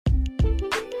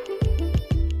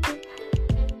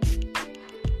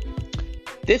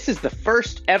This is the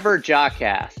first ever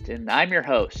Jawcast, and I'm your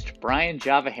host, Brian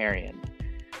Javaharian.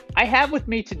 I have with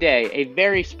me today a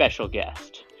very special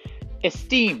guest,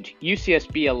 esteemed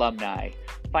UCSB alumni,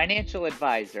 financial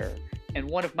advisor, and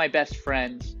one of my best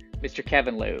friends, Mr.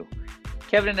 Kevin Liu.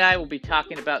 Kevin and I will be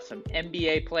talking about some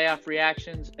NBA playoff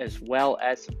reactions as well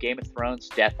as some Game of Thrones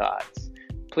death odds.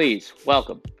 Please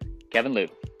welcome Kevin Liu.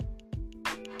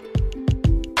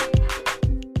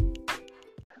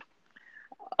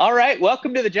 All right,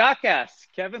 welcome to the Jawcast.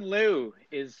 Kevin Liu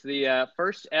is the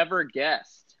first ever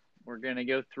guest. We're going to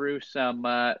go through some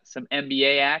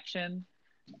NBA action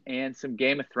and some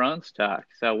Game of Thrones talk.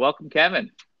 So welcome, Kevin.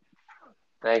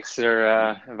 Thanks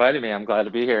for inviting me. I'm glad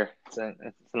to be here. It's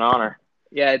an honor.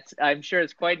 Yeah, I'm sure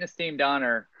it's quite an esteemed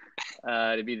honor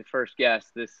to be the first guest.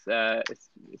 This is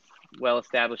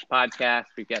well-established podcast.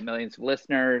 We've got millions of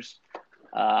listeners,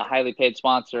 highly paid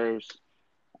sponsors.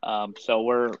 So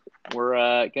we're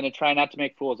going to try not to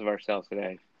make fools of ourselves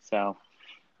today. So, all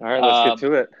right, let's get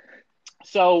to it.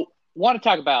 So, want to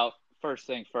talk about first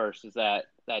thing first is that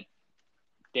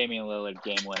Damian Lillard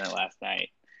game winner last night.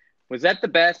 Was that the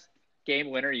best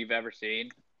game winner you've ever seen?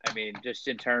 I mean, just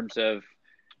in terms of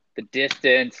the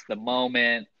distance, the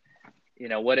moment,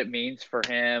 what it means for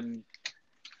him.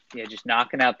 Yeah, just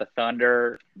knocking out the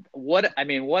Thunder. What a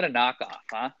knockoff,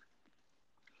 huh?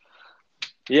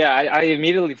 Yeah, I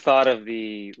immediately thought of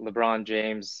the LeBron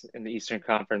James in the Eastern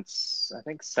Conference, I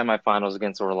think, semifinals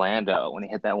against Orlando when he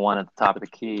hit that one at the top of the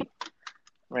key,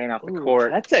 ran off the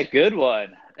court. That's a good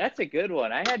one.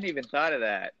 I hadn't even thought of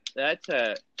that.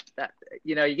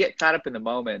 You get caught up in the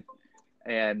moment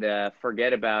and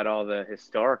forget about all the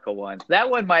historical ones. That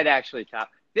one might actually top.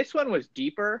 This one was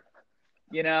deeper,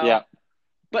 Yeah.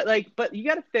 But you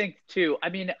got to think too. I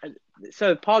mean,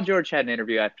 so Paul George had an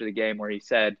interview after the game where he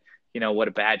said, what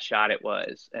a bad shot it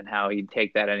was and how he'd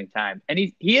take that anytime. And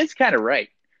he is kind of right.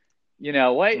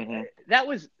 Mm-hmm.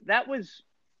 That was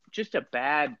just a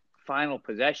bad final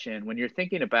possession when you're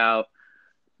thinking about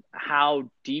how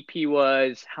deep he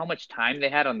was, how much time they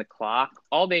had on the clock.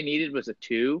 All they needed was a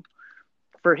 2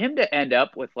 for him to end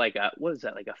up with like a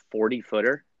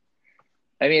 40-footer.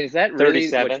 I mean, is that really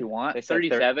 37. what you want? They said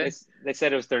 37? They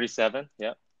said it was 37.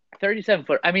 Yep. 37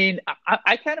 foot. I mean,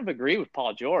 I kind of agree with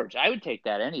Paul George. I would take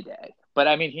that any day. But,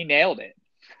 I mean, he nailed it.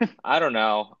 I don't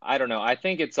know. I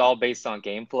think it's all based on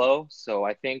game flow. So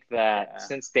I think that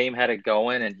since Dame had it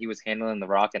going and he was handling the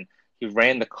rock and he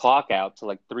ran the clock out to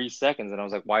like 3 seconds, and I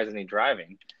was like, why isn't he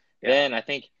driving? Yeah. Then I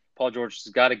think Paul George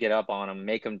has got to get up on him,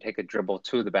 make him take a dribble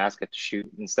to the basket to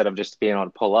shoot instead of just being able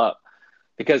to pull up.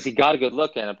 Because he got a good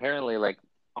look, and apparently, like,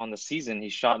 on the season, he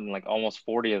shot in like almost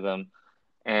 40 of them.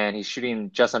 And he's shooting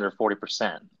just under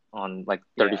 40% on like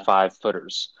 35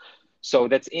 footers. So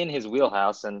that's in his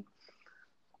wheelhouse. And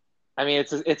I mean,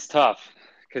 it's tough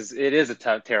because it is a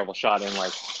terrible shot in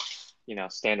like,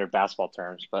 standard basketball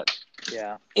terms. But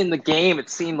yeah, in the game, it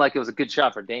seemed like it was a good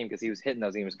shot for Dame because he was hitting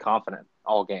those. And he was confident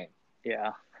all game.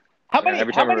 Yeah. Go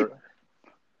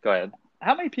ahead.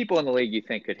 How many people in the league you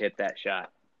think could hit that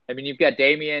shot? I mean, you've got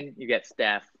Damian, you got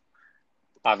Steph,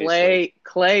 obviously.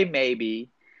 Clay maybe.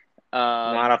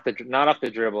 Not off the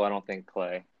dribble, I don't think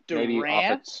Clay. Durant? Maybe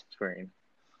off a screen.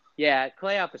 Yeah,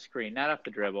 Clay off a screen, not off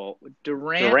the dribble.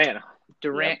 Durant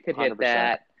could hit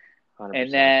that. 100%.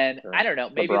 And then, I don't know,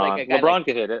 maybe LeBron. like a guy LeBron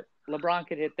could hit it. LeBron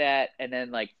could hit that. And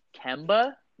then like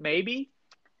Kemba, maybe?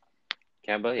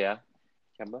 Kemba.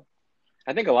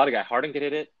 I think a lot of guys. Harden could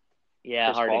hit it.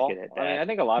 Yeah, Harden could hit that. I mean, I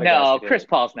think a lot of guys could hit Chris it.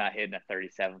 Paul's not hitting a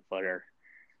 37-footer.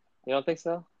 You don't think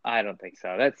so? I don't think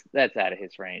so. That's out of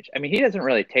his range. I mean, he doesn't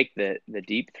really take the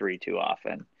deep three too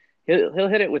often. He'll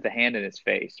hit it with a hand in his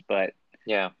face, but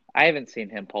yeah, I haven't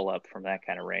seen him pull up from that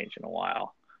kind of range in a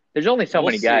while. There's only so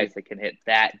many guys that can hit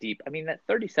that deep. I mean, that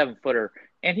 37-footer,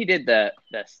 and he did the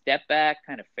step back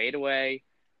kind of fade away.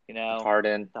 The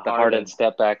Harden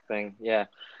step back thing. Yeah.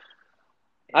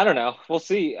 I don't know. We'll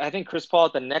see. I think Chris Paul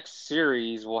at the next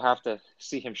series will have to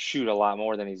see him shoot a lot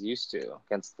more than he's used to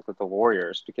against the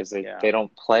Warriors because they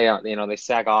don't play on, they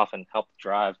sag off and help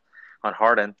drive on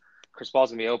Harden. Chris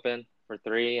Paul's going to be open for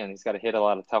 3 and he's got to hit a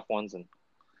lot of tough ones and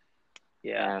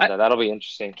that'll be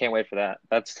interesting. Can't wait for that.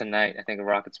 That's tonight. I think the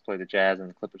Rockets play the Jazz and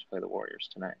the Clippers play the Warriors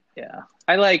tonight. Yeah.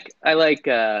 I like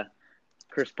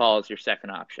Chris Paul as your second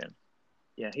option.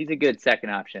 Yeah, he's a good second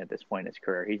option at this point in his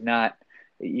career. He's not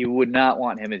You would not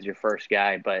want him as your first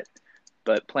guy, but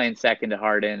playing second to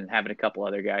Harden and having a couple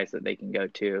other guys that they can go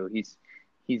to,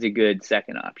 he's a good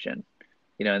second option.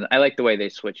 And I like the way they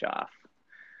switch off.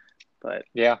 But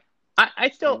yeah,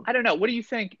 I don't know. What do you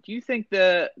think? Do you think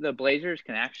the Blazers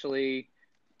can actually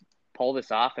pull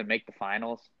this off and make the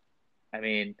finals? I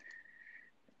mean,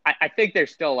 I think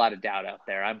there's still a lot of doubt out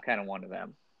there. I'm kind of one of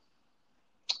them.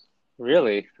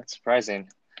 Really? That's surprising.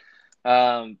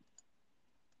 Um,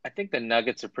 I think the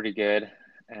Nuggets are pretty good,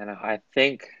 and I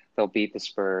think they'll beat the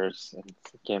Spurs in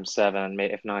Game 7,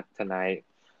 if not tonight.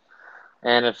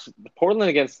 And if Portland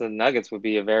against the Nuggets would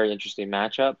be a very interesting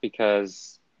matchup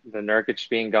because the Nurkic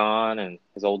being gone and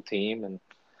his old team, and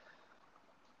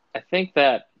I think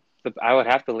that I would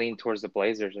have to lean towards the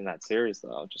Blazers in that series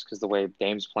though, just because the way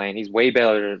Dame's playing, he's way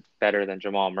better than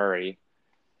Jamal Murray,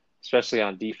 especially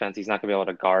on defense. He's not gonna be able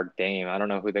to guard Dame. I don't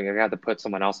know who they're gonna have to put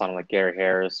someone else on, like Gary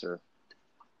Harris or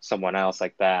someone else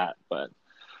like that. But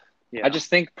Yeah. I just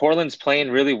think Portland's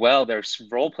playing really well. Their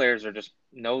role players are just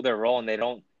know their role and they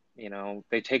don't,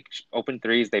 they take open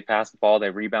threes, they pass the ball, they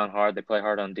rebound hard, they play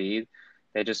hard on D.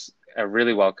 They just are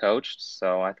really well coached.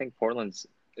 So I think Portland's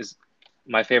is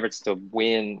my favorites to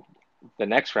win the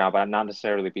next round, but not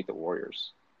necessarily beat the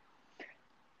Warriors.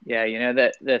 Yeah,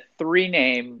 the three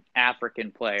name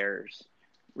African players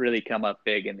really come up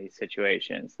big in these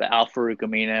situations. The Al-Farouq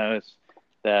Aminos,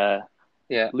 the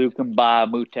Lukemba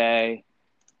Mute.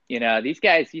 These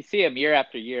guys, you see them year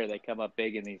after year, they come up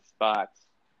big in these spots.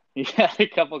 You got a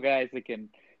couple guys that can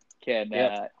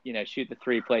shoot the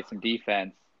three, play some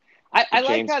defense. I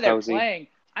like how they're playing.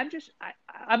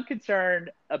 I'm concerned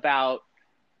about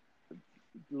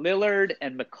Lillard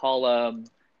and McCollum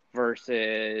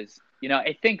versus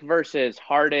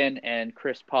Harden and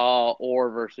Chris Paul or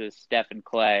versus Steph and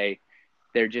Clay.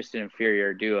 They're just an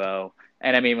inferior duo.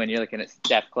 And I mean, when you're looking at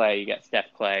Steph Clay, you got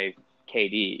Steph Clay,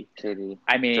 KD.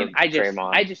 I mean,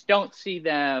 I just don't see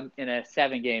them in a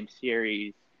 7-game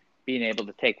series being able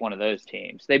to take one of those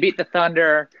teams. They beat the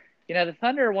Thunder. The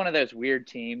Thunder are one of those weird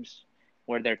teams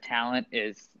where their talent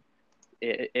is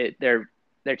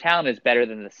their talent is better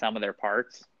than the sum of their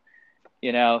parts.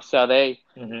 So they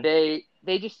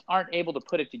just aren't able to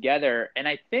put it together. And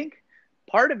I think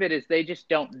part of it is they just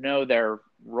don't know their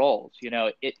roles.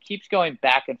 It keeps going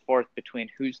back and forth between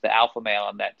who's the alpha male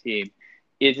on that team.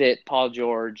 Is it Paul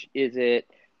George? Is it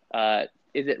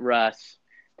Russ?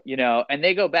 And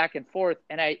they go back and forth.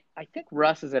 And I think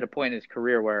Russ is at a point in his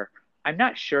career where I'm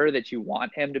not sure that you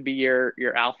want him to be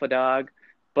your alpha dog,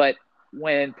 but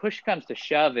when push comes to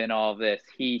shove in all of this,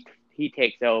 he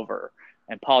takes over.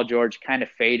 And Paul George kind of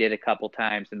faded a couple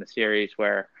times in the series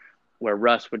where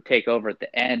Russ would take over at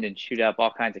the end and shoot up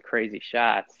all kinds of crazy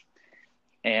shots.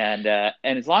 And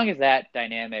as long as that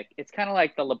dynamic, it's kind of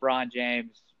like the LeBron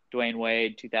James, Dwayne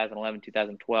Wade, 2011,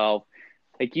 2012.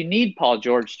 Like, you need Paul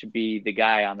George to be the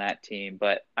guy on that team,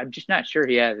 but I'm just not sure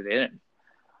he has it in him.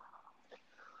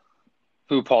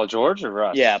 Who, Paul George or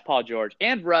Russ? Yeah, Paul George.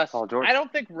 And Russ. Paul George. I don't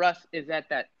think Russ is at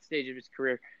that stage of his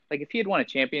career. Like, if he had won a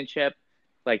championship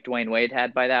like Dwayne Wade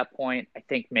had by that point, I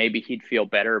think maybe he'd feel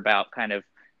better about kind of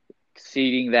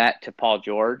ceding that to Paul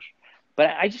George. But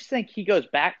I just think he goes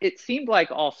back. It seemed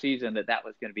like all season that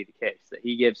was going to be the case, that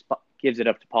he gives it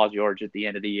up to Paul George at the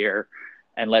end of the year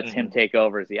and lets him take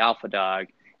over as the alpha dog.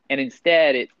 And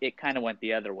instead, it kind of went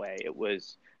the other way. It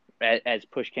was, as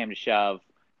push came to shove,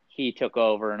 he took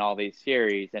over in all these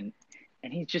series, and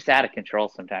he's just out of control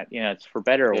sometimes. It's for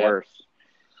better or worse.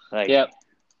 Like, you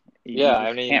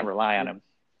can't rely on him.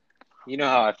 You know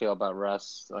how I feel about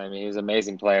Russ. I mean, he's an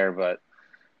amazing player, but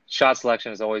shot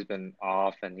selection has always been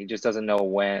off, and he just doesn't know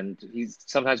when.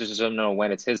 Sometimes just doesn't know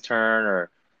when it's his turn, or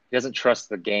he doesn't trust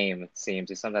the game, it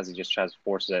seems. Sometimes he just tries to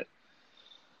force it.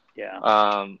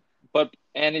 Yeah.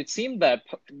 And it seemed that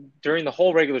during the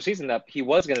whole regular season that he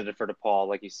was going to defer to Paul,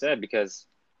 like you said, because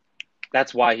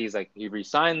that's why he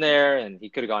re-signed there, and he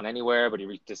could have gone anywhere, but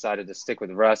he decided to stick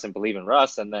with Russ and believe in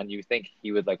Russ. And then you think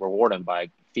he would reward him by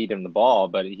feed him the ball,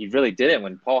 but he really didn't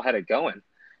when Paul had it going,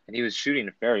 and he was shooting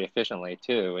it very efficiently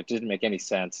too. It didn't make any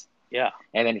sense. Yeah.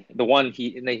 And then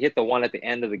they hit the one at the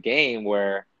end of the game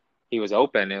where he was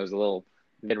open. It was a little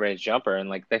mid-range jumper,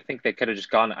 and they think they could have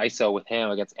just gone ISO with him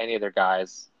against any of their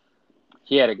guys.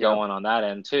 He had it going on that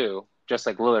end too, just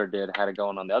like Lillard had it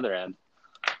going on the other end.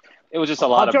 It was just a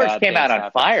lot of bad things. Paul George came out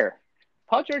on fire.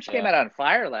 Paul George came out on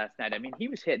fire last night. I mean, he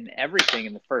was hitting everything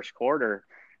in the first quarter.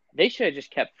 They should have just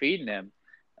kept feeding him.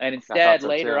 And instead,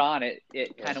 later on, it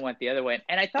kind of went the other way.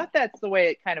 And I thought that's the way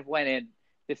it kind of went in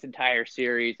this entire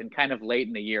series and kind of late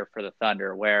in the year for the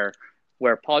Thunder, where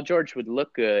Paul George would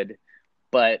look good,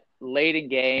 but late in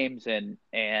games and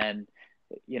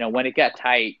when it got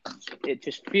tight, it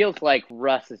just feels like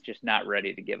Russ is just not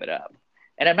ready to give it up.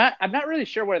 And I'm not really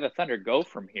sure where the Thunder go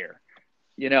from here.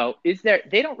 They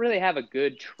don't really have a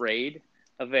good trade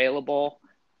available,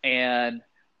 and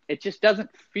it just doesn't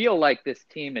feel like this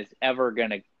team is ever going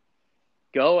to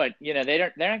go. And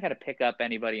they're not going to pick up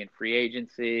anybody in free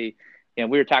agency. We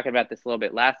were talking about this a little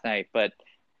bit last night, but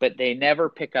but they never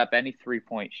pick up any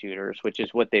 3-point shooters, which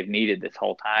is what they've needed this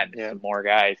whole time. Yeah. Some more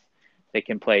guys that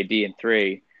can play D and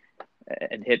 3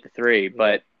 and hit the 3. Yeah.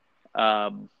 But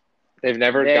they've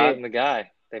never gotten the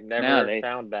guy. They've never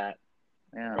found that,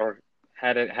 yeah. or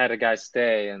had a guy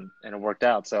stay and it worked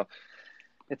out. So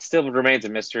it still remains a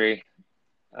mystery.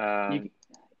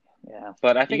 Yeah,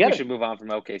 but I think we should move on from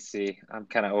OKC. I'm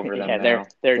kind of over them now.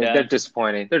 They're done. They're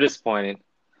disappointing. They're disappointing.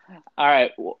 All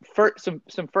right. Well,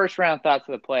 some first round thoughts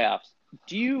of the playoffs.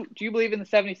 Do you believe in the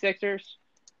 76ers?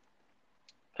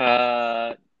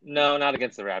 No, not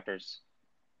against the Raptors.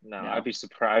 No, I'd be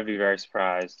surprised. I'd be very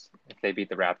surprised if they beat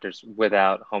the Raptors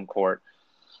without home court.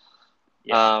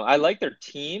 Yeah. I like their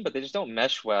team, but they just don't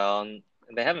mesh well, and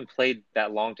they haven't played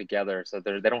that long together, so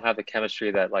they don't have the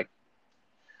chemistry that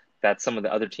some of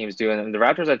the other teams do. And the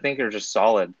Raptors, I think, are just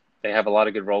solid. They have a lot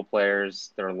of good role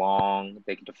players. They're long.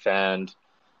 They can defend.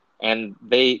 And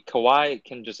Kawhi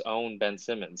can just own Ben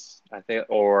Simmons, I think,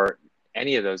 or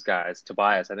any of those guys.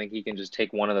 Tobias, I think he can just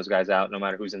take one of those guys out no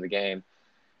matter who's in the game.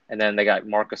 And then they got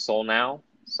Marc Gasol now.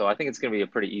 So I think it's going to be a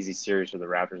pretty easy series for the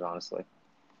Raptors, honestly.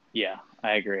 Yeah,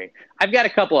 I agree. I've got a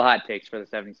couple of hot takes for the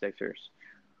 76ers.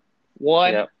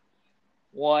 One,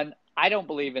 I don't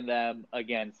believe in them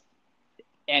against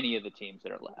any of the teams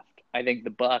that are left. I think the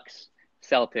Bucks,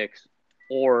 Celtics,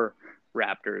 or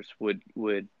Raptors would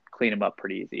clean them up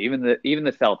pretty easy. Even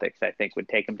the Celtics, I think, would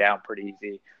take them down pretty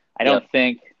easy. I don't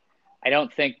think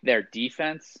their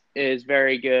defense is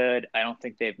very good. I don't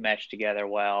think they've meshed together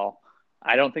well.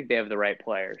 I don't think they have the right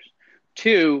players.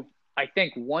 Two, I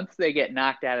think once they get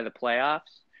knocked out of the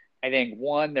playoffs, I think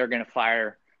one, they're going to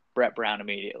fire Brett Brown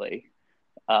immediately.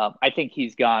 I think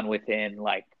he's gone within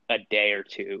like a day or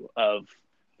two of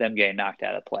them getting knocked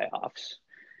out of the playoffs.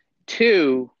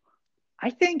 Two, I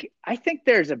think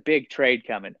there's a big trade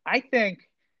coming. I think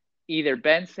either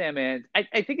Ben Simmons,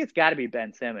 I think it's got to be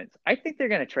Ben Simmons. I think they're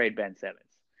going to trade Ben Simmons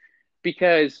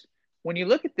because when you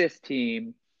look at this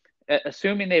team,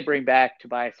 assuming they bring back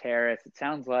Tobias Harris, it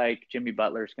sounds like Jimmy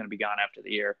Butler is going to be gone after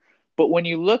the year. But when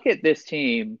you look at this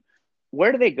team,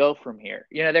 where do they go from here?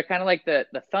 You know, they're kind of like the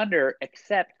Thunder,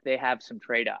 except they have some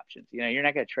trade options. You know, you're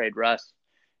not going to trade Russ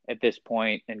at this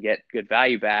point and get good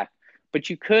value back, but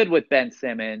you could with Ben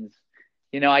Simmons.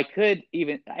 You know, I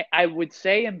would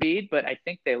say Embiid, but I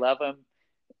think they love him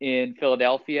in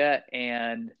Philadelphia,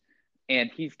 and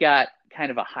he's got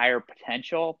kind of a higher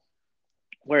potential.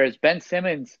 Whereas Ben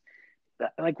Simmons,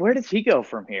 like, where does he go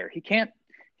from here? He can't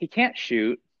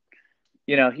shoot.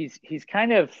 You know, he's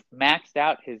kind of maxed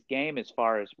out his game as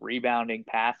far as rebounding,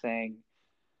 passing,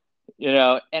 you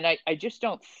know, and I just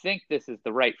don't think this is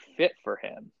the right fit for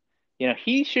him. You know,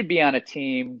 he should be on a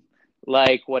team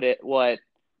like what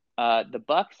the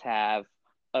Bucks have,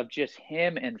 of just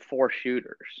him and 4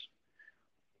 shooters.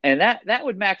 And that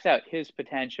would max out his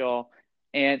potential.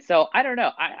 And so I don't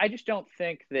know. I just don't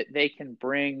think that they can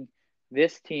bring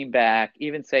this team back,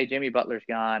 even say Jimmy Butler's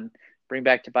gone, bring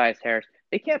back Tobias Harris.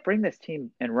 They can't bring this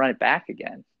team and run it back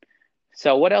again.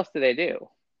 So what else do they do?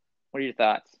 What are your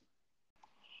thoughts?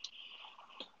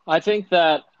 I think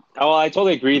that, I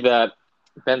totally agree that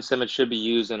Ben Simmons should be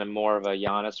used in a more of a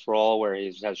Giannis role where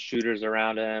he has shooters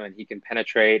around him and he can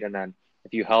penetrate. And then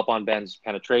if you help on Ben's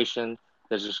penetration,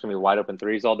 there's just going to be wide open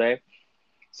threes all day.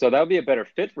 So that would be a better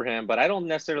fit for him. But I don't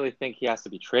necessarily think he has to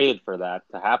be traded for that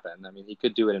to happen. I mean, he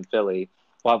could do it in Philly.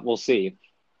 Well, we'll see.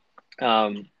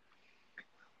 Because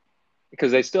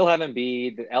they still have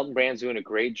Embiid. Elton Brand's doing a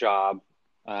great job,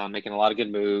 making a lot of good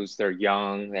moves. They're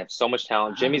young. They have so much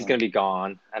talent. Jimmy's going to be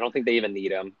gone. I don't think they even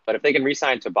need him. But if they can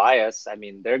re-sign Tobias, I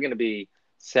mean, they're going to be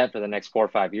set for the next 4 or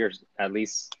 5 years, at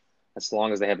least as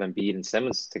long as they have Embiid and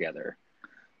Simmons together.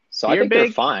 So I think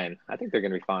they're fine. I think they're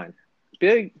going to be fine.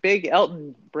 Big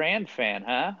Elton Brand fan,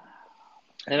 huh?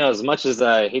 I know, as much as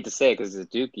I hate to say it because he's a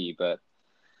Dookie, but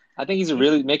I think he's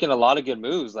really making a lot of good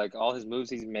moves. Like, all his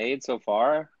moves he's made so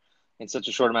far in such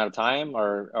a short amount of time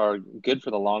are good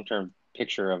for the long-term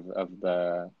picture of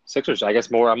the Sixers. I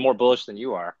guess I'm more bullish than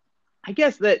you are. I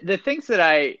guess the things that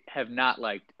I have not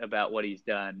liked about what he's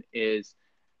done is,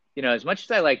 you know, as much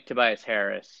as I like Tobias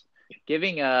Harris,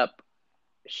 giving up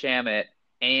Shamet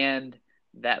and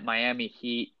that Miami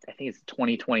Heat, I think it's a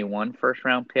 2021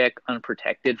 first-round pick,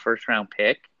 unprotected first-round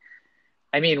pick.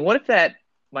 I mean, what if that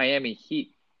Miami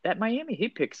Heat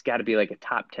pick's got to be like a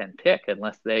top 10 pick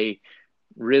unless they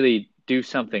really do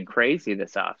something crazy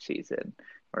this offseason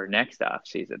or next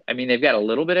offseason. I mean, they've got a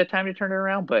little bit of time to turn it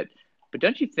around, but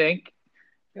don't you think,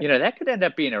 you know, that could end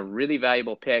up being a really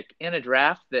valuable pick in a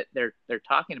draft that they're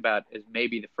talking about as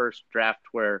maybe the first draft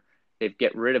where they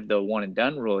get rid of the one and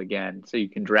done rule again, so you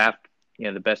can draft, you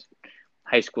know, the best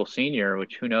high school senior,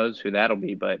 which who knows who that'll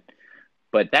be, but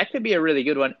but that could be a really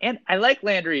good one. And I like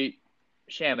Landry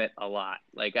Shamet a lot.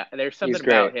 Like there's He's something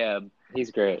about great. him.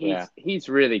 He's great. Yeah. He's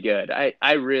really good. I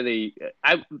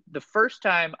the first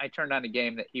time I turned on a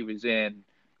game that he was in,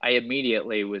 I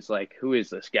immediately was like, who is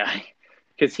this guy?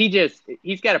 Because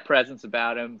he's got a presence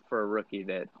about him for a rookie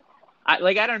that I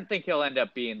don't think he'll end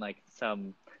up being like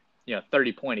some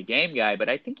 30-point a game guy, but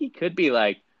I think he could be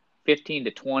like 15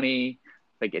 to 20,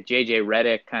 like a JJ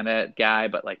Redick kind of guy,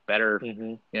 but like better,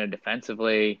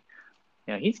 defensively.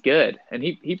 He's good, and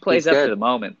he plays up to the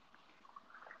moment.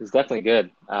 He's definitely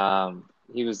good.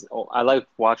 I like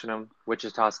watching him.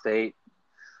 Wichita State,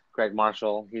 Greg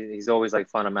Marshall. He's always like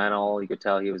fundamental. You could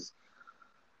tell he was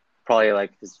probably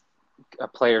like a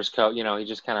player's coach. He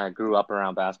just kind of grew up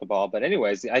around basketball. But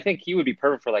anyways, I think he would be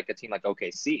perfect for like a team like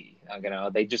OKC.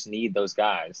 They just need those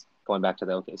guys. Going back to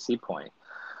the OKC point,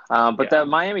 but that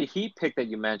Miami Heat pick that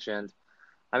you mentioned,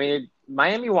 I mean,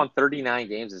 Miami won 39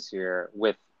 games this year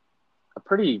with a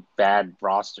pretty bad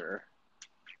roster.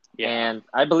 Yeah. And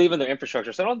I believe in their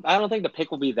infrastructure. So I don't think the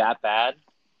pick will be that bad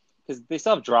because they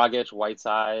still have Dragic,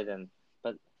 Whiteside,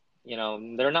 but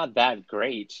they're not that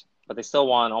great, but they still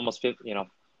won almost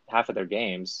half of their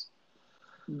games.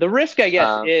 The risk, I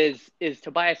guess, is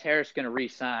Tobias Harris going to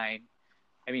re-sign?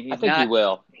 I mean, I think he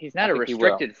will. He's not a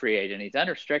restricted free agent. He's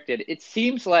unrestricted. It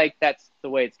seems like that's the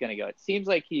way it's going to go. It seems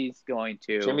like he's going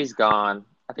to. Jimmy's gone.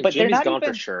 I think Jimmy's gone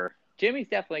for sure. Jimmy's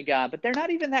definitely gone, but they're not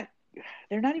even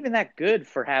that good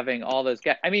for having all those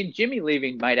guys. I mean, Jimmy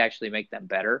leaving might actually make them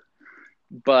better,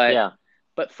 but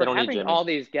for having all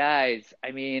these guys,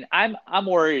 I mean, I'm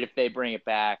worried if they bring it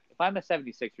back. If I'm a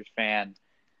 76ers fan,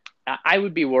 I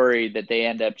would be worried that they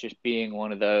end up just being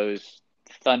one of those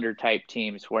Thunder type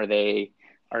teams where they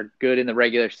are good in the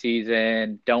regular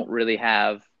season, don't really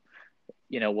have,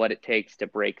 what it takes to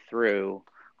break through.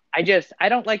 I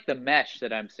don't like the mesh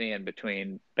that I'm seeing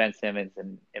between Ben Simmons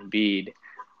and Embiid.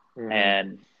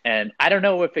 Mm-hmm. And I don't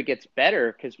know if it gets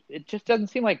better because it just doesn't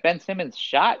seem like Ben Simmons'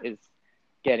 shot is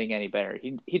getting any better.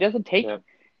 He doesn't take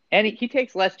any. He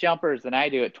takes less jumpers than I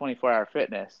do at 24 Hour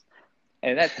Fitness,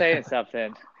 and that's saying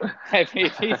something. I mean,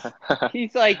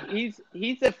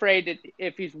 he's afraid that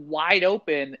if he's wide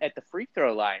open at the free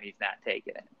throw line, he's not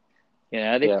taking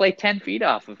it. They play 10 feet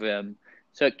off of him,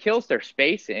 so it kills their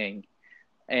spacing.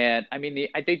 And I mean,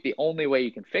 I think the only way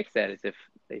you can fix that is if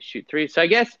they shoot threes. So I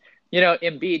guess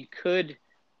Embiid could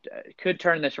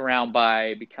turn this around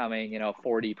by becoming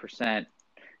 40%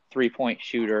 3-point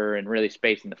shooter and really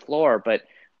spacing the floor. But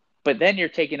then you're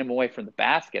taking him away from the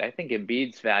basket. I think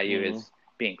Embiid's value is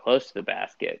being close to the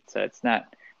basket. So it's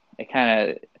not. It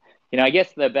kind of I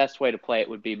guess the best way to play it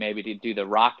would be maybe to do the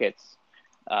Rockets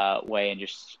way and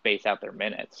just space out their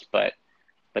minutes. But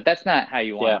that's not how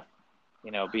you want.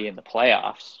 Be in the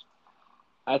playoffs.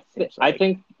 I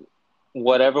think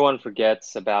what everyone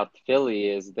forgets about Philly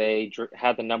is they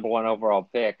had the number 1 overall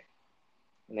pick,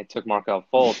 and they took Markelle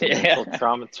Fultz. And they're so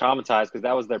traumatized because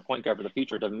that was their point guard for the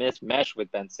future to mesh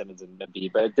with Ben Simmons and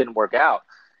Embiid, but it didn't work out.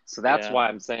 So that's why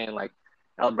I'm saying like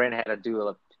Elton Brand had to do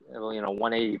a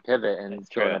 180 pivot and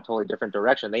go in a totally different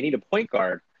direction. They need a point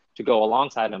guard to go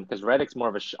alongside him because Redick's more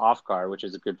of a off guard, which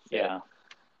is a good fit. Yeah.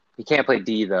 He can't play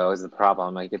D, though, is the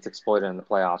problem. Like, gets exploited in the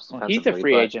playoffs. Well, he's a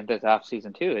free agent this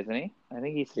offseason, too, isn't he? I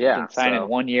think he's been signing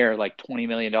 1 year, like, $20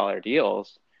 million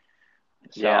deals.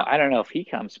 So I don't know if he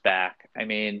comes back. I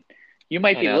mean, you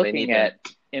might be looking at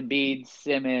Embiid,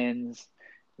 Simmons,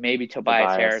 maybe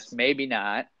Tobias Harris, maybe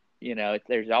not.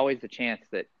 There's always the chance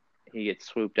that he gets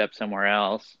swooped up somewhere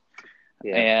else.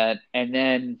 Yeah. And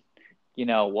then,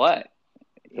 what?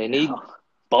 They need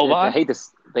Boban? I hate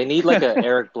this. They need like an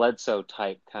Eric Bledsoe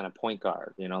type kind of point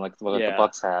guard, like what the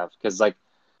Bucks have. Because like,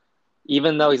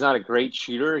 even though he's not a great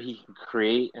shooter, he can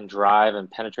create and drive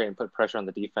and penetrate and put pressure on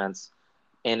the defense.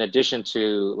 In addition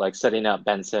to like setting up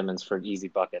Ben Simmons for easy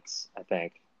buckets, I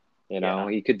think,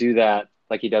 he could do that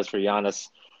like he does for Giannis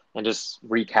and just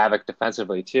wreak havoc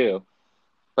defensively too.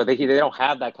 But they don't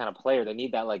have that kind of player. They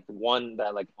need that like one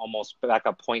that like almost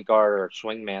backup point guard or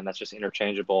swingman that's just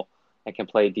interchangeable and can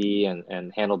play D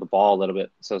and handle the ball a little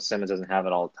bit so Simmons doesn't have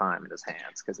it all the time in his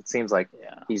hands because it seems like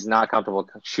he's not comfortable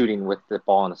shooting with the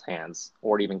ball in his hands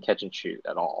or even catch and shoot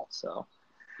at all. So,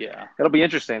 it'll be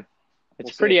interesting.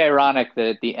 It's pretty ironic that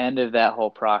at the end of that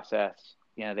whole process,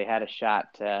 they had a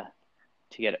shot to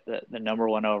get the number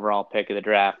 1 overall pick of the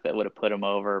draft that would have put him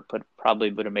over,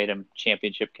 probably would have made him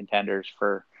championship contenders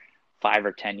for 5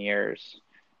 or 10 years.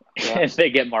 If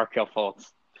they get Markelle Fultz.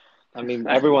 I mean,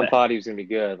 everyone thought he was going to be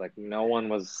good. Like, no one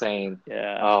was saying,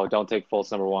 oh, don't take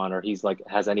Fultz number 1 or he's like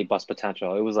has any bust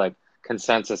potential. It was like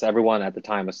consensus. Everyone at the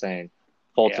time was saying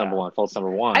Fultz number 1, Fultz number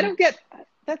 1. I don't get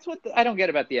that's what I don't get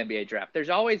about the NBA draft. There's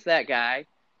always that guy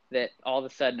that all of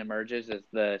a sudden emerges as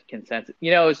the consensus.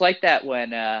 You know, it was like that when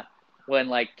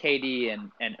like KD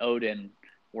and Odin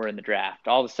were in the draft.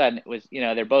 All of a sudden it was, you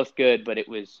know, they're both good, but it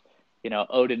was, you know,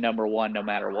 Odin number one no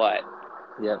matter what.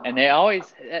 Yeah. And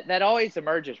that always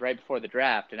emerges right before the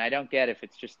draft, and I don't get if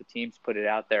it's just the teams put it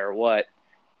out there or what.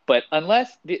 But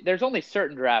there's only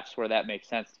certain drafts where that makes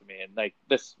sense to me, and like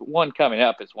this one coming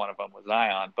up is one of them with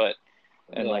Zion,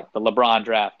 and like the LeBron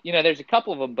draft. You know, there's a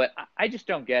couple of them, but I just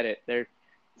don't get it. There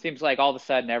seems like all of a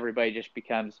sudden everybody just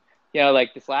becomes, you know,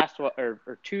 like this last one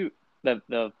or two,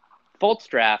 the Fultz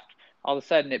draft. All of a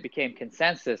sudden it became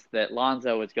consensus that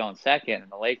Lonzo was going second,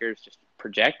 and the Lakers just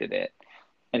projected it.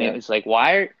 And it was like,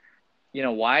 why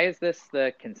is this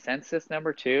the consensus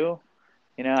number two?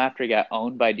 You know, after he got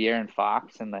owned by De'Aaron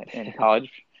Fox in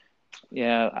college.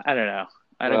 Yeah, I don't know.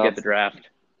 I don't get the draft.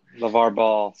 LeVar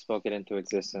Ball spoke it into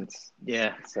existence.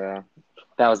 Yeah. So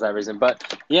that was that reason.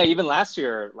 But yeah, even last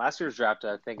year's draft,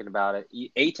 thinking about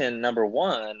it, Ayton number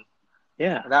one.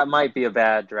 Yeah. That might be a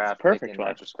bad draft pick in one.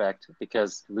 retrospect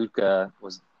because Luka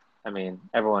was, I mean,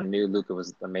 everyone knew Luka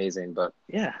was amazing, but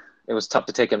yeah, it was tough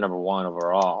to take him number one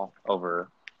overall over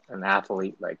an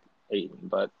athlete like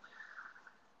Ayton,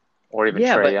 or even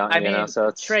Trae Young. I mean, you know, so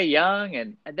it's Trae Young,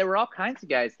 and there were all kinds of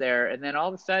guys there, and then all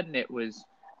of a sudden it was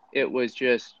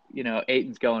just, you know,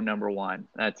 Ayton's going number one.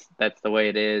 That's the way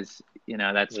it is. You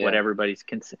know, that's what everybody's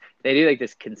they do like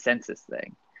this consensus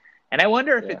thing. And I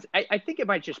wonder if it's I think it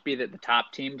might just be that the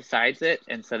top team decides it,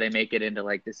 and so they make it into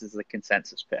like this is the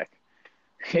consensus pick.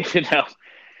 You know,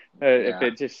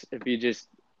 if you just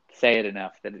say it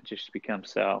enough that it just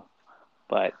becomes so.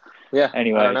 But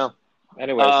anyway, I don't know.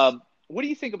 Anyways, what do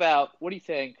you think about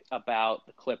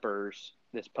the Clippers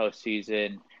this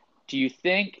postseason? Do you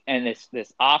think, and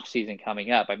this off season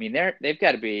coming up? I mean, they've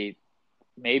got to be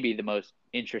maybe the most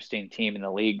interesting team in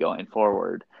the league going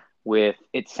forward. With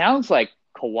it sounds like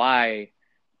Kawhi,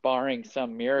 barring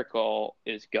some miracle,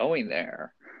 is going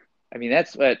there. I mean,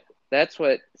 that's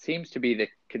what seems to be the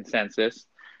consensus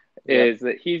is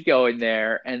that he's going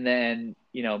there, and then,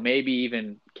 you know, maybe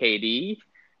even KD.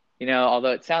 You know,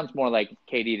 although it sounds more like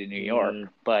KD to New York,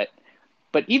 but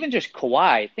even just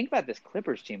Kawhi, think about this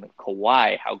Clippers team with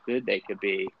Kawhi, how good they could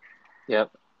be.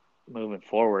 Yep. Moving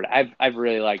forward, I've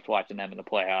really liked watching them in the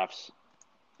playoffs.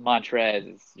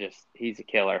 Montrez is he's a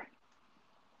killer.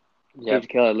 Yep. He's a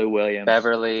killer. Lou Williams,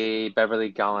 Beverly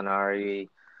Gallinari,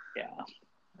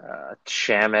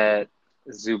 Shamet,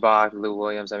 Zubac, Lou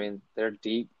Williams. I mean, they're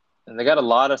deep. And they got a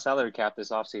lot of salary cap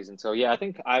this offseason. So, yeah,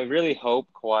 I really hope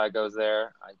Kawhi goes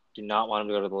there. I do not want him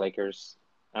to go to the Lakers.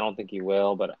 I don't think he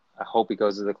will, but I hope he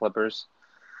goes to the Clippers.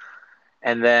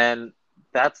 And then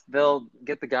they'll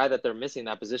get the guy that they're missing,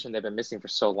 that position they've been missing for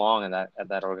so long at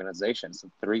that organization. It's a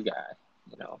three guy.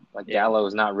 You know, like Gallo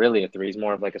is not really a three. He's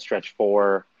more of like a stretch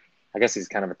four. I guess he's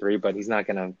kind of a three, but he's not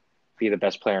going to be the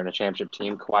best player in a championship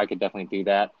team. Kawhi could definitely do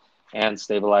that and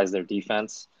stabilize their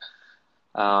defense.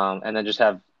 And then just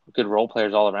have good role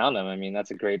players all around them. I mean,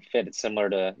 that's a great fit. It's similar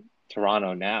to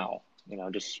Toronto now, you know,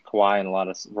 just Kawhi and a lot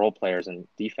of role players and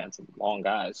defense and long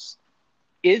guys.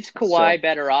 Is Kawhi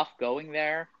better off going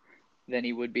there than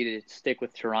he would be to stick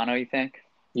with Toronto, you think?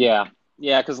 Yeah,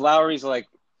 because Lowry's like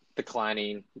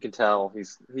declining. You can tell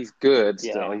he's good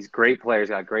still. Yeah. He's a great player. He's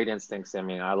got great instincts. I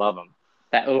mean, I love him.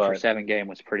 That 0-for-7 game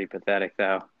was pretty pathetic,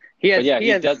 though. He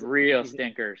has real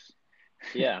stinkers.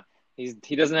 Yeah. He's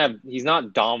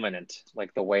not dominant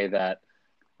like the way that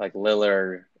like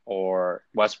Lillard or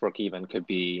Westbrook even could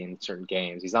be in certain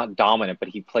games. He's not dominant, but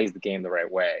he plays the game the right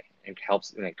way and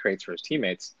helps and it creates for his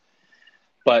teammates.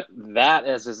 But that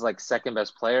as his like second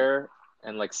best player,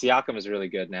 and like Siakam is really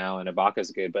good now and Ibaka is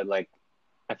good, but like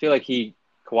I feel like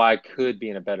Kawhi could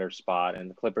be in a better spot and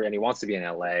the Clipper, and he wants to be in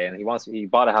LA, and he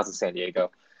bought a house in San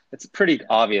Diego. It's pretty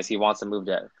obvious he wants to move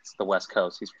to the West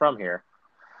Coast. He's from here.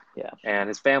 Yeah. And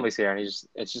his family's here, and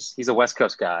he's a West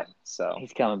Coast guy. So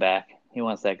he's coming back. He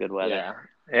wants that good weather.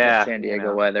 Yeah. San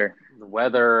Diego weather. The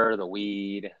weather, the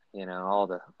weed, you know,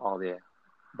 all the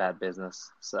bad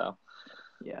business. So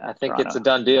yeah, I think Toronto. It's a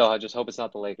done deal. I just hope it's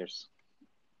not the Lakers.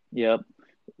 Yep.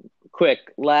 Quick,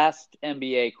 last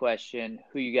NBA question.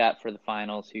 Who you got for the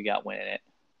finals? Who you got winning it?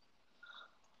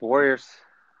 Warriors.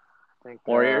 I think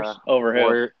Warriors over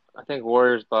who? I think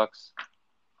Warriors Bucks.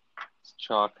 It's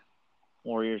chalk.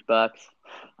 Warriors Bucks.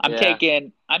 I'm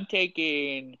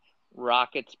taking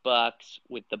Rockets Bucks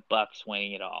with the Bucks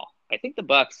winning it all. I think the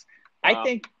Bucks. Wow. I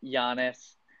think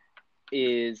Giannis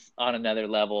is on another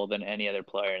level than any other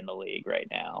player in the league right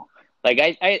now. Like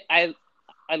I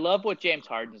love what James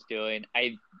Harden's doing.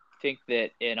 I think that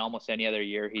in almost any other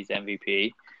year he's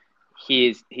MVP.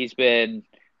 He's been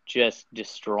just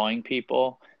destroying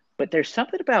people. But there's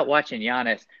something about watching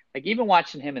Giannis, like even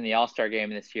watching him in the All-Star game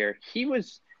this year, he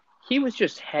was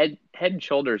just head and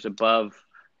shoulders above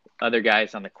other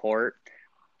guys on the court.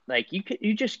 Like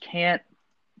you just can't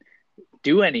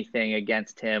do anything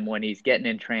against him when he's getting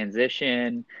in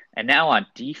transition. And now on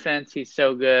defense, he's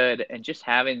so good. And just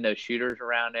having those shooters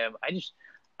around him,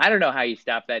 I don't know how you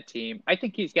stop that team. I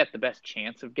think he's got the best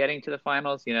chance of getting to the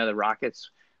finals. You know, the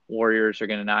Rockets, Warriors are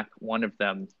going to knock one of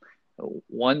them.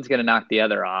 One's going to knock the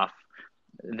other off.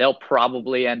 They'll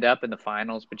probably end up in the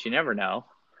finals, but you never know.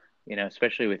 You know,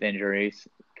 especially with injuries,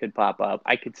 could pop up.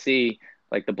 I could see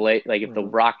like if the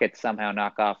Rockets somehow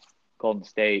knock off Golden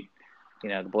State, you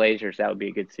know, the Blazers, that would be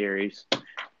a good series.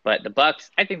 But the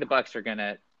Bucks, I think the Bucks are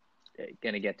gonna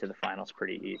get to the finals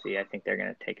pretty easy. I think they're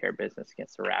gonna take care of business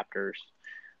against the Raptors.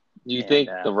 You think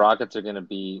the Rockets are gonna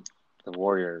beat the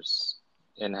Warriors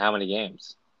in how many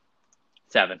games?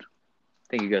 7. I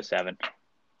think you go 7.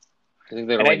 I think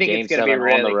they're going to win Game 7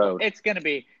 on the road. It's gonna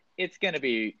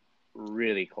be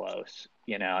really close.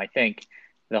 You know, I think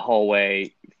the whole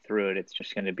way through it, it's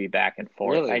just gonna be back and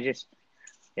forth. Really?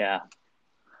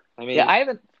 I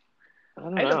haven't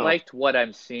liked what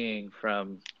I'm seeing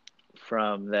from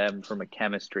them from a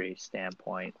chemistry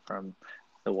standpoint from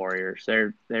the Warriors.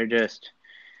 They're just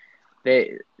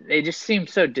they just seem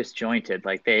so disjointed.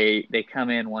 Like they come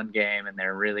in one game and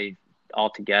they're really all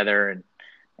together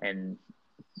and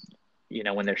you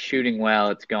know, when they're shooting well,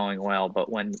 it's going well, but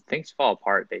when things fall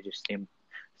apart, they just seem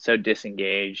so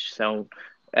disengaged. So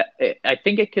I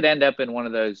think it could end up in one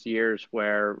of those years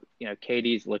where, you know,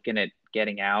 KD's looking at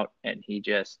getting out and he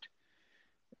just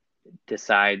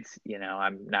decides, you know,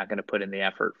 I'm not going to put in the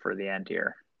effort for the end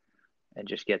here and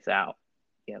just gets out,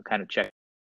 you know, kind of check.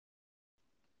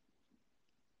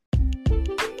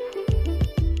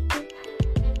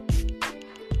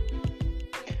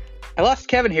 I lost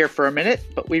Kevin here for a minute,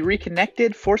 but we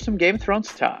reconnected for some Game of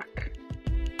Thrones talk.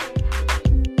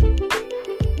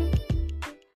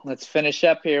 Let's finish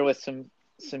up here with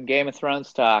some Game of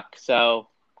Thrones talk. So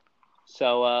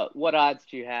what odds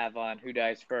do you have on who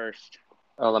dies first?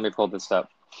 Oh, let me pull this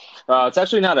up. It's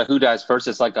actually not a who dies first.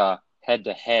 It's like a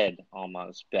head-to-head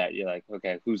almost bet. You're like,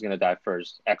 okay, who's going to die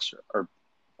first, X or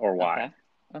Y?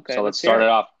 Okay. So let's start it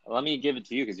off. Let me give it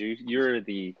to you because you're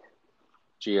the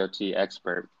GOT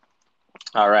expert.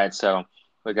 All right, so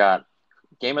we got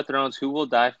Game of Thrones. Who will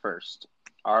die first,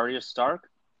 Arya Stark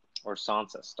or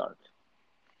Sansa Stark?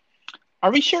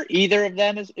 Are we sure either of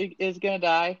them is going to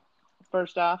die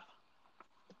first off?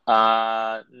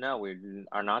 No, we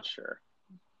are not sure.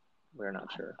 We're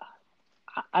not sure.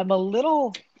 I'm a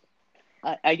little.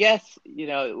 I guess, you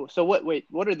know. So what? Wait,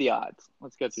 what are the odds?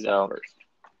 Let's go through that first.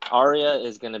 Arya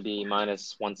is going to be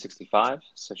minus 165,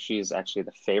 so she's actually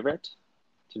the favorite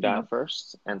to die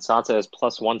first, and Sansa is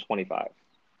plus 125.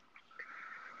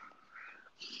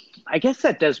 I guess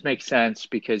that does make sense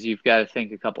because you've got to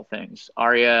think a couple things.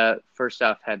 Arya, first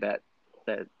off, had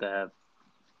the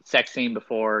sex scene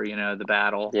before, you know, the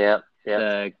battle. Yeah.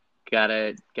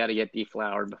 Gotta get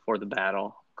deflowered before the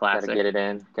battle. Classic. Gotta get it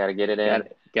in.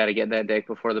 Gotta get that dick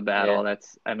before the battle. Yeah.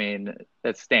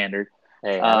 That's standard.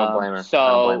 Hey, I don't blame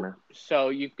her. So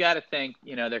you've got to think,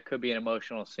 you know, there could be an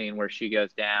emotional scene where she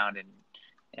goes down and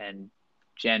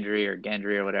Gendry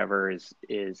or whatever is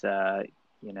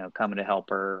you know, coming to help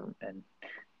her and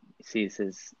sees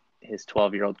his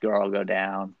 12-year-old girl go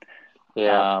down.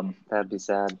 Yeah, that'd be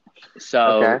sad.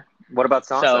 So okay. What about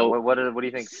Sansa? So, what do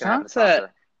you think? Sansa,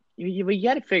 you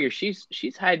got to figure she's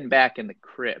hiding back in the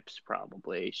crypts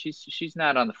probably. She's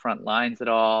not on the front lines at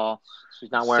all. She's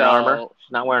not wearing armor.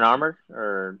 She's not wearing armor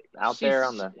or out there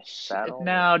on the battle.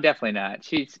 No, definitely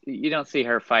not. You don't see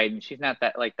her fighting. She's not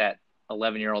that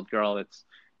 11-year-old girl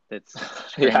that's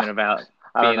screaming about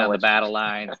being on the battle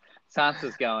lines.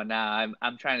 Sansa's going, nah,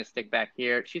 I'm trying to stick back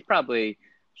here. She's gonna be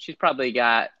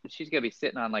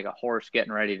sitting on like a horse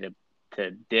getting ready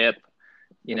to dip.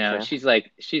 You know, she's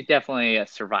definitely a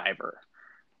survivor,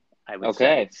 I would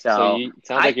say. So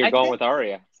sounds like you're going with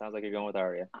Arya. Sounds like you're going with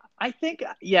Arya. I think,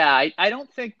 I don't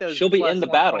think those she'll be in the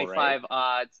battle, right?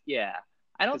 Odds. Yeah.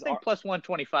 I don't think plus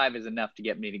 125 is enough to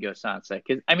get me to go Sansa.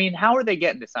 Because, I mean, how are they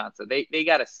getting to Sansa? They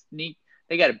got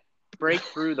to break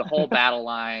through the whole battle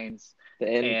lines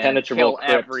and kill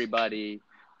everybody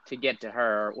to get to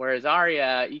her. Whereas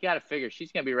Arya, you got to figure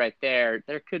she's going to be right there.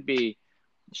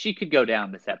 She could go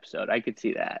down this episode. I could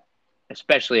see that,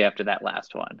 especially after that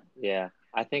last one. Yeah,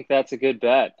 I think that's a good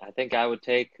bet. I think I would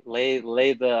lay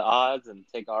the odds and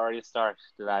take Arya Stark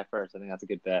to die first. I think that's a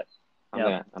good bet.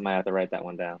 I might have to write that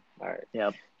one down. All right.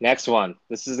 Yep. Next one.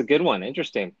 This is a good one.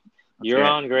 Interesting.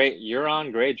 Euron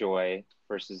Greyjoy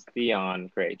versus Theon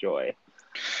Greyjoy.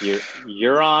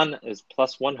 Euron is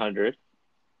plus 100,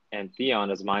 and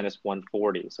Theon is minus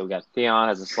 140. So we got Theon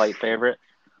as a slight favorite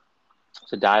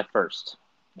to die first.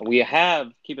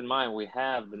 Keep in mind, we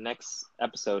have the next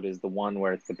episode is the one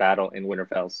where it's the battle in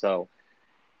Winterfell. So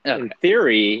in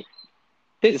theory,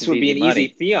 this would be an easy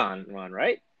Theon run,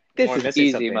 right? This is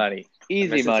easy money.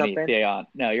 Easy money, Theon.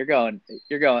 No, you're going.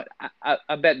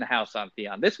 I'm betting the house on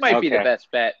Theon. This might be the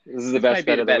best bet. This is the best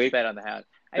bet of the week. Bet on the house.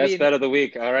 Best bet of the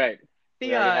week. All right.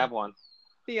 Theon, we have one.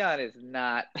 Theon is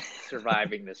not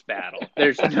surviving this battle.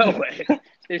 There's no way.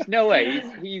 There's no way.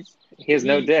 He has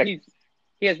no dick.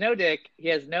 He has no dick. He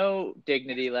has no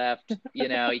dignity left.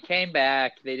 He came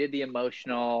back. They did the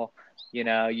emotional.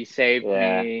 You saved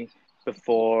me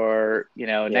before.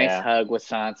 Nice hug with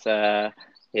Sansa.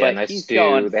 Yeah, but nice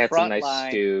stew. They had some nice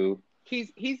stew.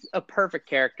 He's a perfect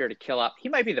character to kill off. He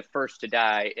might be the first to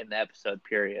die in the episode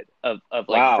period of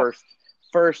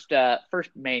first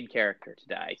main character to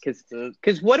die.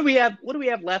 Because what do we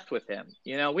have left with him?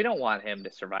 We don't want him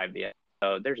to survive the episode.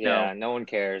 No one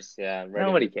cares. Yeah,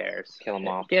 nobody cares. Kill him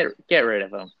off. Get rid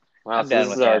of him. Wow,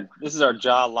 so this is our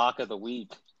jaw lock of the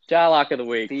week. Jaw lock of the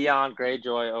week. Theon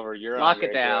Greyjoy over Euron. Lock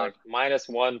it down. Minus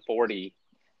 140.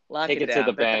 Take it to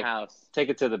the bank. Take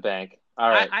it to the bank. All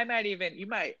right. I might even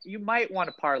you might want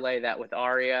to parlay that with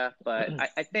Arya, but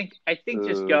I think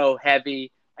just go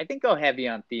heavy. I think go heavy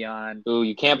on Theon. Ooh,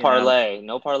 you can't parlay.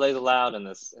 No parlays allowed in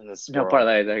this. No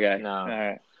parlays. Okay.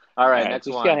 No. All right. Next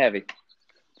just one. Go heavy.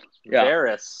 Yeah.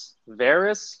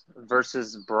 Varys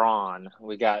versus Bronn.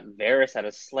 We got Varys at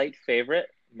a slight favorite,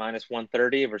 minus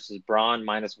 130 versus Bronn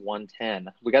minus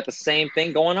 110. We got the same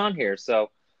thing going on here. So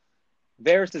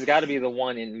Varys has got to be the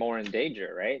one more in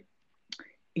danger, right?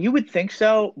 You would think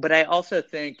so, but I also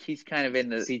think he's kind of in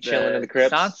chilling in the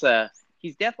crypts. Sansa,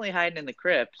 he's definitely hiding in the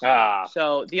crypts.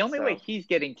 So the only way he's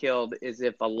getting killed is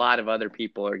if a lot of other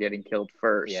people are getting killed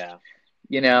first. Yeah.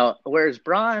 Whereas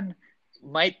Bronn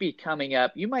might be coming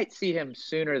up. You might see him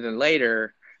sooner than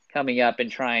later coming up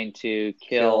and trying to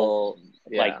kill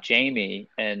like Jaime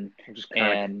and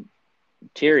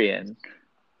Tyrion.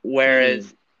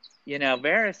 Whereas,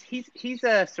 Varys, he's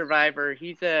a survivor.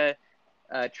 He's a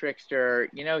trickster.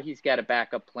 He's got a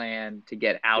backup plan to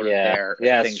get out of there.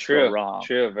 Yeah, things it's true. Go wrong.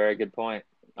 True. Very good point.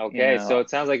 Okay, so it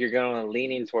sounds like you're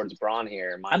leaning towards Bronn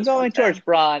here. I'm going towards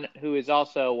Bronn, who is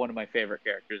also one of my favorite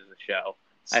characters of the show.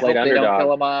 Slight I hope underdog. They don't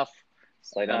kill him off.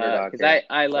 Slight underdog. Because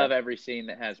I love every scene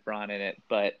that has Bronn in it,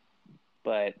 but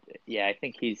yeah, I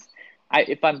think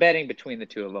if I'm betting between the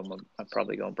two of them, I'm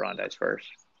probably going Bronn dies first.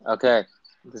 Okay,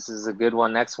 this is a good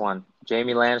one. Next one,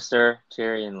 Jaime Lannister,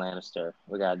 Tyrion Lannister.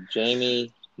 We got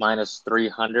Jaime minus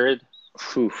 300,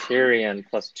 Tyrion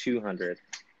plus 200.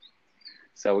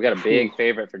 So we got a big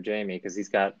favorite for Jaime because he's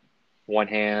got one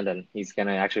hand and he's going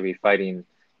to actually be fighting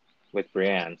with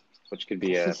Brienne, which could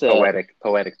be a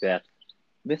poetic death.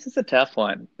 This is a tough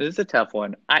one.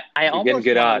 I almost want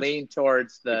to lean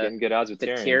towards the good odds with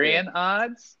Tyrion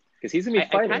odds. Because he's going to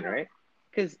be fighting, right?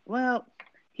 Because,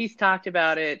 he's talked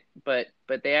about it, but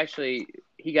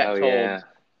he got told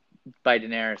by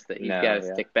Daenerys that he's got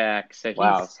to stick back.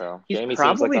 So he's Jaime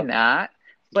probably not.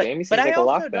 But Jaime seems like a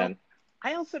lock then.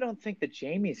 I also don't think that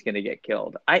Jaime's going to get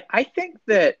killed. I think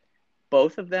that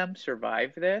both of them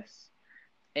survive this,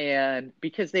 and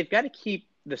because they've got to keep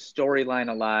the storyline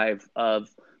alive of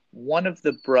one of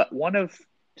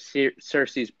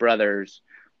Cersei's brothers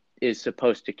is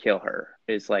supposed to kill her,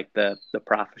 is like the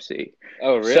prophecy.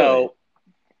 Oh, really? So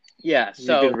yeah,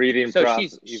 so you've been reading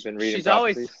prophecies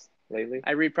lately?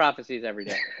 I read prophecies every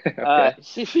day. Okay.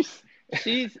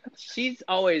 She's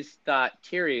always thought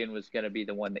Tyrion was going to be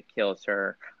the one that kills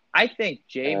her. I think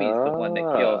Jaime's the one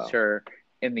that kills her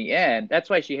in the end. That's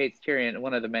why she hates Tyrion.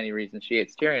 One of the many reasons she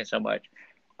hates Tyrion so much.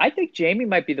 I think Jaime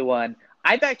might be the one.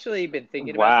 I've actually been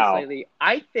thinking about this lately.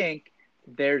 I think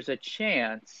there's a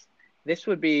chance, this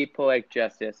would be poetic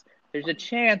justice, there's a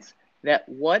chance that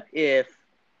what if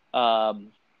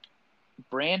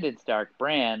Brandon Stark,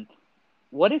 Bran,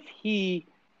 what if he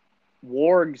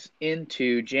wargs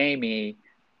into Jaime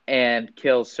and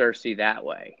kills Cersei that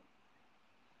way?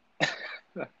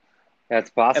 That's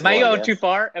possible. Am I going too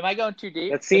far? Am I going too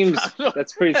deep? Seems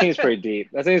pretty deep.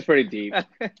 That seems pretty deep.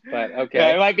 But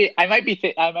okay. Yeah, I might be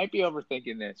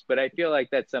overthinking this, but I feel like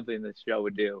that's something this show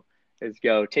would do, is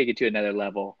go take it to another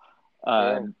level,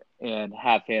 and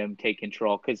have him take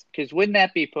control. Because wouldn't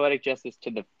that be poetic justice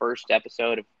to the first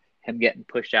episode of him getting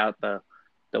pushed out the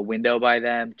window by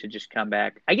them to just come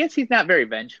back? I guess he's not very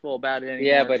vengeful about it anymore.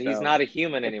 Yeah, but he's not a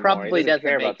human anymore. Probably he doesn't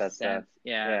care make about that sense. stuff.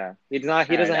 Yeah. He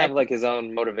doesn't have like his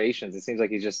own motivations. It seems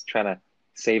like he's just trying to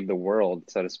save the world,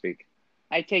 so to speak.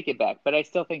 I take it back, but I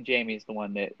still think Jamie's the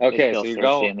one that Okay, so kills you're Cersei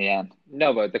going. in the end.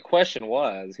 No, but the question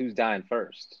was, who's dying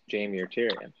first, Jamie or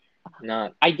Tyrion?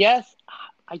 Not I guess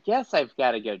I've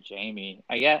got to go Jamie.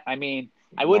 I mean,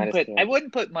 minus I two.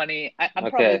 wouldn't put money. I'm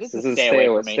probably Okay, this so is this a is stay stay away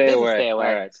away. for me. Stay This is a away. stay All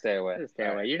away. right, stay away. This is a stay All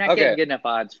right. away. You're not getting Okay. good enough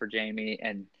odds for Jamie,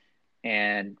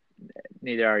 and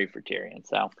neither are you for Tyrion.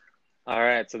 So All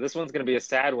right. So this one's gonna be a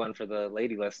sad one for the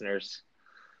lady listeners.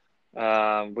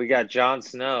 We got Jon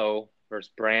Snow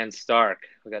versus Bran Stark.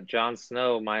 We got Jon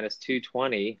Snow minus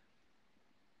 220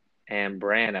 and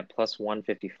Bran at plus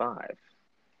 155.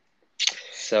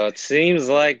 So it seems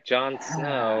like Jon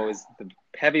Snow is the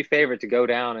heavy favorite to go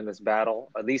down in this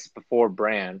battle, at least before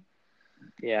Bran.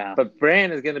 yeah, But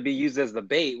Bran is going to be used as the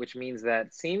bait, which means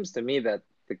that seems to me that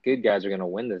the good guys are going to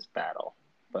win this battle.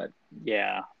 But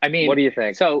yeah. I what mean, do you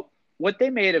think? so what they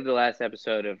made of the last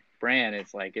episode of Bran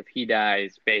is like if he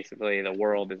dies, basically the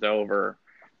world is over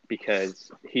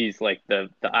because he's like the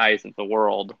eyes of the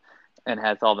world and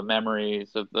has all the memories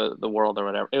of the world or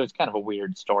whatever. It was kind of a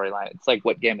weird storyline. It's like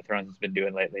what Game of Thrones has been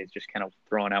doing lately. It's just kind of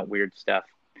throwing out weird stuff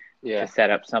to Yeah.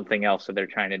 set up something else that they're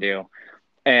trying to do.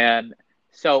 And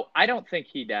so I don't think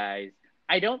he dies.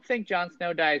 I don't think Jon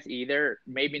Snow dies either.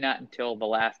 Maybe not until the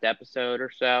last episode or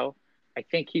so. I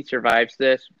think he survives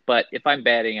this, but if I'm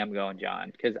betting, I'm going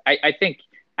Jon because I think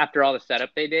after all the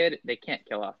setup they did, they can't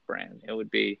kill off Bran. It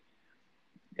wouldn't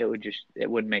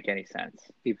make any sense.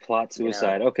 He plot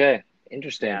suicide. Okay.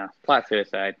 Interesting. Yeah, plot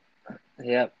suicide.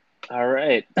 Yep. All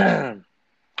right.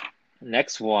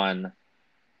 Next one.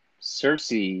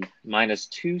 Cersei minus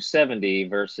 270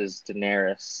 versus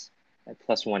Daenerys at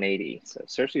plus 180. So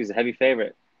Cersei is a heavy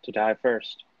favorite to die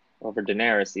first over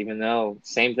Daenerys, even though,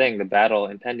 same thing, the battle,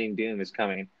 impending doom is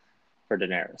coming for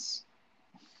Daenerys.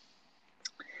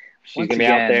 She's going to be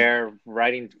out there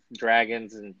riding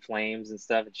dragons and flames and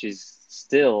stuff, and she's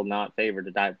still not favored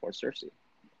to die before Cersei.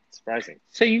 It's surprising.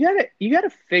 So you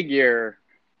gotta figure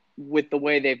with the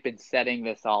way they've been setting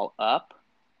this all up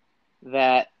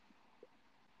that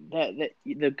the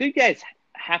good guys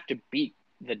have to beat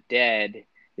the dead,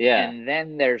 and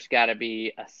then there's got to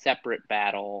be a separate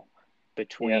battle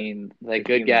between the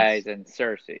good humans. Guys and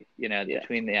Cersei.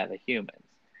 Between the humans.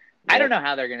 I don't know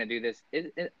how they're gonna do this.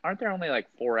 Aren't there only like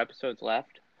 4 episodes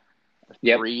left? Or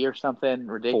 3 or something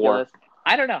ridiculous. 4.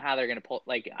 I don't know how they're gonna pull.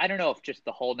 Like, I don't know if just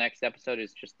the whole next episode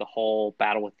is just the whole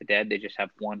battle with the dead. They just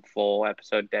have one full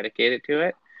episode dedicated to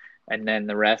it, and then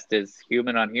the rest is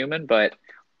human on human. But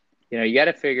you got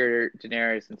to figure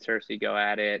Daenerys and Cersei go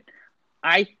at it.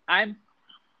 I'm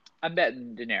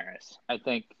betting Daenerys. I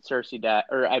think Cersei die,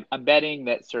 or I'm betting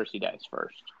that Cersei dies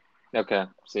first. Okay,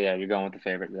 so yeah, you're going with the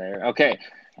favorite there. Okay,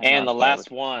 and the last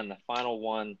one, the final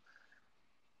one,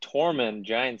 Tormund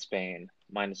Giantsbane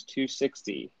minus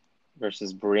 260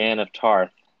 versus Brienne of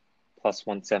Tarth plus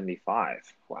 175.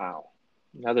 Wow,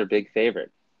 another big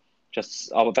favorite.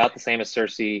 Just all about the same as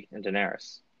Cersei and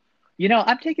Daenerys.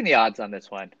 I'm taking the odds on this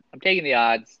one. I'm taking the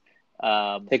odds.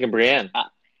 Taking Brienne.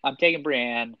 I'm taking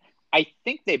Brienne. I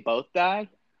think they both die.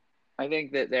 I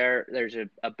think that there's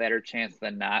a better chance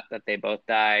than not that they both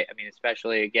die. I mean,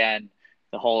 especially again,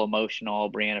 the whole emotional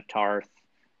Brienne of Tarth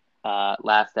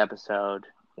last episode,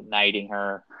 knighting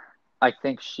her. I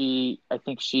think she's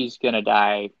gonna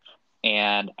die,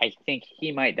 and I think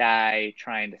he might die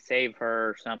trying to save her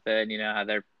or something. You know how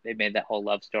they made that whole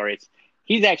love story.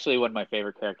 He's actually one of my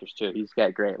favorite characters too. He's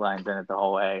got great lines in it the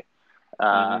whole way.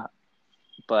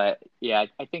 But yeah,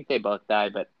 I think they both die.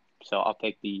 But so I'll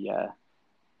take the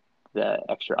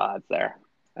extra odds there.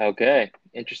 Okay,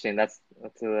 interesting. That's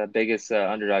the biggest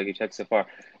underdog you took so far.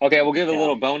 Okay, we'll give a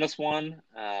little bonus one.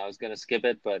 I was gonna skip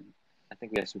it, but I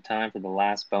think we have some time for the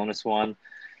last bonus one.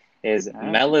 Is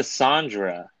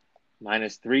Melisandre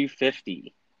minus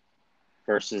 350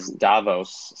 versus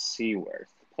Davos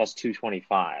Seaworth plus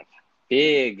 225.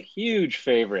 Big, huge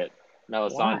favorite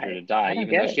Melisandre to die, even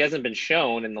though she hasn't been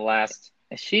shown in the last.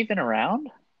 Is she even around?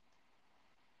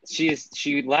 She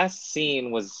last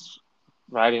seen was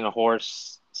riding a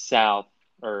horse south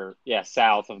of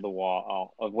the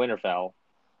wall of Winterfell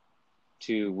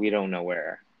to we don't know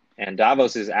where. And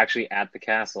Davos is actually at the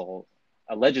castle,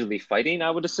 allegedly fighting,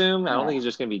 I would assume. I don't think he's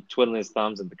just going to be twiddling his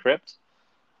thumbs in the crypt.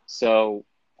 So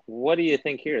what do you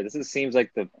think here? Seems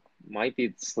like might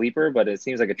be sleeper, but it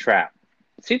seems like a trap.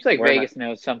 It seems like Vegas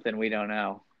knows something we don't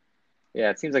know. Yeah,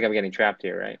 it seems like I'm getting trapped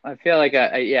here, right? I feel like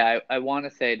I want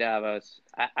to say Davos.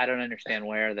 I don't understand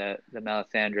where the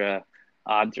Melisandre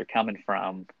odds are coming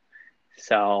from.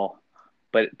 So,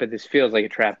 but this feels like a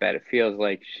trap bet. It feels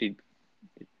like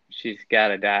she's got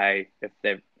to die if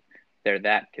they're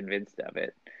that convinced of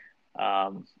it.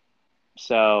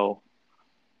 So,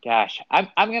 gosh,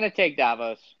 I'm gonna take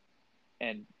Davos,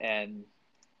 and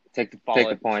take the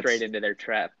fall points straight into their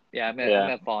trap. Yeah, I'm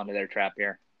gonna fall into their trap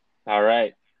here. All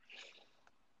right.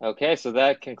 Okay, so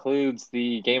that concludes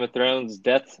the Game of Thrones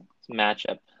death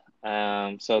matchup.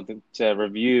 So to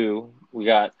review, we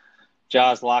got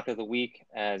Jaws lock of the week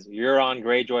as Euron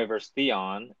Greyjoy versus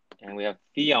Theon, and we have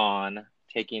Theon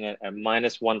taking it at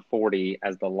 -140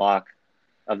 as the lock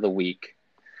of the week.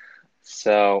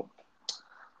 So,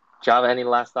 Java, any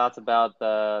last thoughts about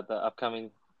the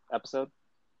upcoming episode?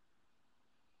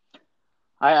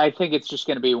 I think it's just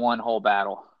going to be one whole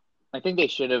battle. I think they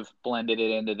should have blended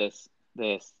it into this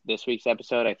week's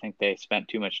episode. I think they spent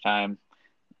too much time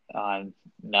on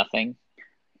nothing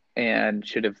and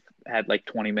should have had like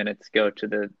 20 minutes go to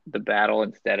the battle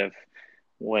instead of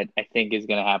what I think is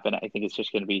going to happen. I think it's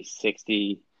just going to be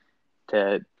 60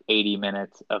 to 80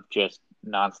 minutes of just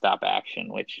nonstop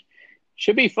action, which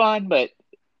should be fun. But,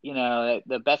 you know,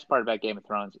 the best part about Game of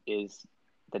Thrones is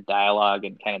the dialogue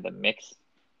and kind of the mix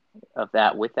of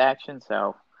that with action.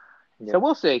 So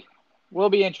we'll see. Will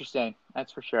be interesting.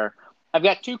 That's for sure. I've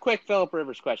got 2 quick Philip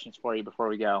Rivers questions for you before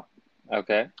we go.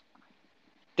 Okay.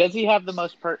 Does he have the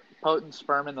most potent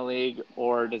sperm in the league,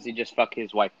 or does he just fuck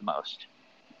his wife the most?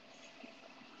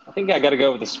 I think I got to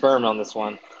go with the sperm on this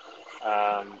one.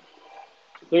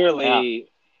 Clearly,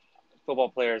 football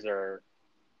players are,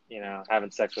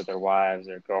 having sex with their wives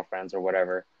or girlfriends or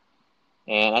whatever.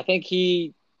 And I think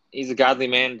he's a godly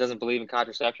man, doesn't believe in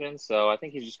contraception. So I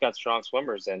think he's just got strong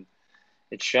swimmers, and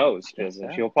it shows because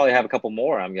he'll probably have a couple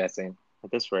more, I'm guessing,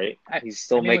 at this rate. He's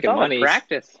still making money.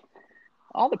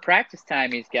 All the practice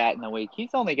time he's got in the week,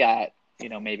 he's only got,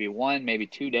 maybe 1, maybe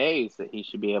 2 days that he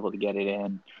should be able to get it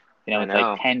in. It's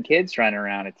like 10 kids running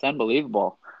around. It's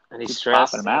unbelievable. And he's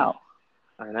stressing them out.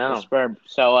 I know.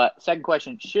 So, second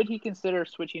question, should he consider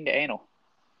switching to anal?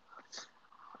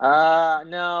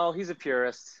 No, he's a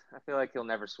purist. I feel like he'll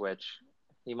never switch.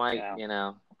 He might,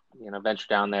 venture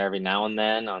down there every now and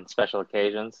then on special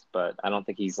occasions, but I don't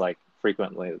think he's like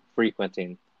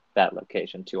frequenting that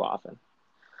location too often.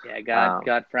 Yeah,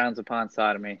 God frowns upon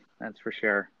sodomy. That's for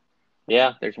sure.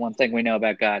 Yeah. There's one thing we know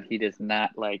about God. He does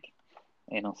not like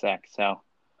anal sex. So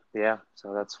yeah,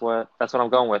 so that's what I'm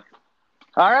going with.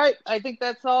 All right. I think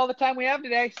that's all the time we have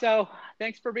today. So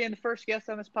thanks for being the first guest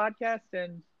on this podcast,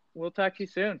 and we'll talk to you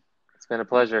soon. It's been a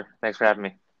pleasure. Thanks for having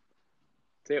me.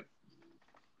 See you.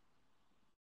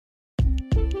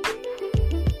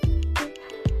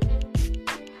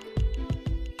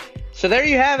 So there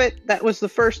you have it. That was the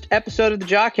first episode of the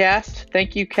Jawcast.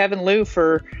 Thank you, Kevin Liu,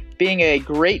 for being a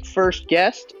great first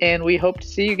guest, and we hope to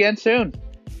see you again soon.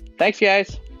 Thanks,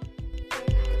 guys.